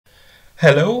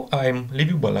Hello, I'm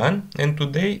Liviu Bălan, and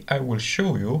today I will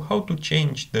show you how to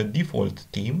change the default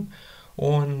theme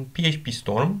on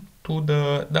PhpStorm to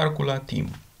the Darcula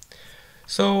theme.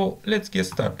 So let's get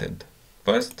started.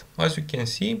 First, as you can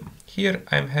see, here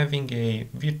I'm having a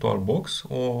VirtualBox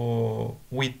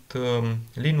with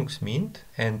Linux Mint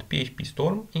and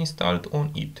PhpStorm installed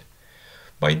on it.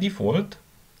 By default,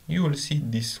 you will see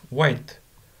this white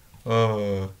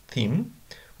theme,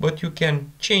 but you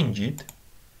can change it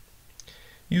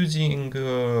using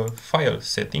file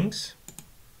settings,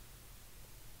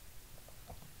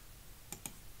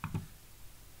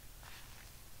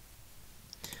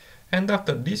 and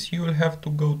after this you will have to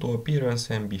go to appearance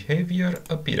and behavior,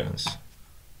 appearance.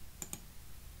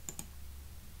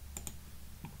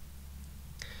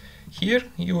 Here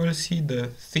you will see the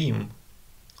theme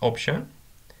option,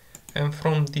 and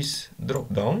from this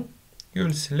drop down you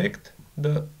will select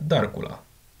the Darcula.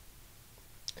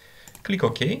 Click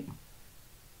OK.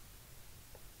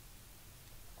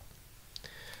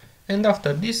 And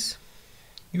after this,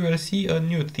 you will see a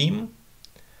new theme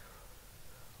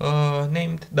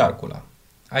named Darcula.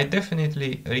 I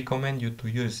definitely recommend you to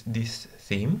use this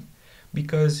theme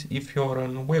because if you're a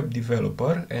web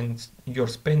developer and you're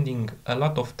spending a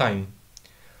lot of time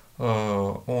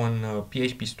on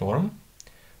PhpStorm,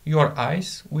 your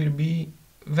eyes will be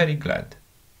very glad.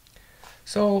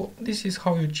 So this is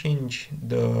how you change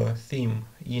the theme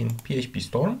in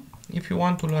PhpStorm. If you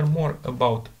want to learn more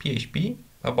about PHP,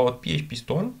 about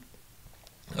PhpStorm,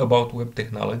 about web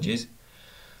technologies,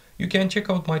 you can check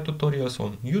out my tutorials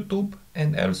on YouTube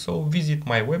and also visit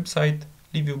my website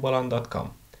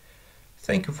liviubalan.com.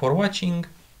 Thank you for watching.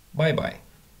 Bye bye.